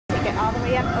all the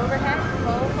way up overhead,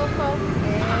 full,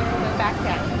 and back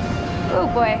down. Oh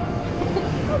boy.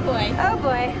 Oh boy. Oh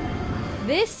boy.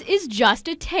 This is just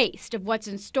a taste of what's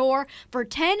in store for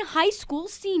 10 high school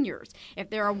seniors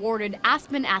if they're awarded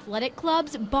Aspen Athletic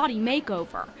Club's Body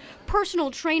Makeover.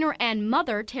 Personal trainer and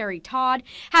mother Terry Todd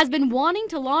has been wanting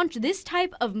to launch this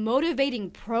type of motivating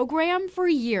program for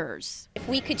years. If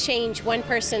we could change one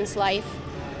person's life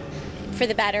for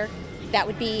the better, that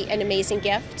would be an amazing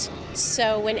gift.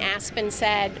 So when Aspen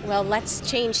said, well, let's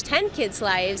change 10 kids'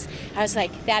 lives, I was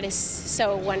like, that is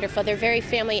so wonderful. They're very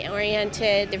family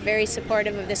oriented. They're very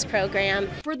supportive of this program.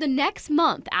 For the next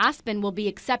month, Aspen will be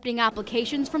accepting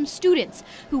applications from students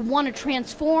who want to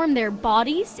transform their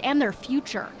bodies and their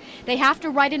future. They have to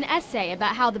write an essay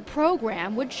about how the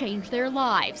program would change their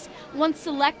lives. Once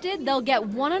selected, they'll get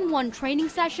one-on-one training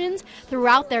sessions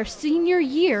throughout their senior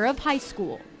year of high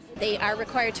school. They are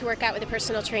required to work out with a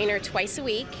personal trainer twice a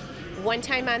week, one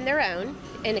time on their own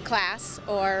in a class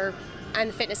or on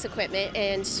the fitness equipment,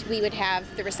 and we would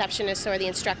have the receptionist or the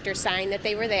instructor sign that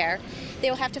they were there.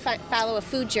 They will have to follow a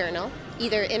food journal,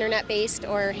 either internet-based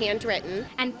or handwritten.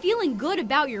 And feeling good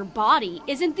about your body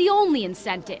isn't the only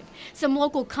incentive. Some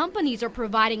local companies are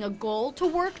providing a goal to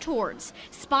work towards.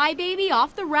 Spy Baby,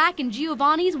 Off the Rack, and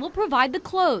Giovanni's will provide the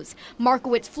clothes.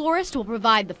 Markowitz Florist will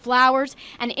provide the flowers,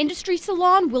 and Industry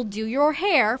Salon will do your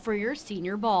hair for your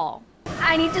senior ball.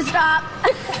 I need to stop.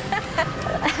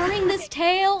 Turning this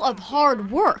tale of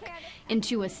hard work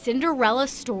into a Cinderella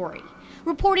story.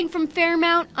 Reporting from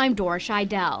Fairmount, I'm Dora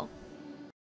Scheidel.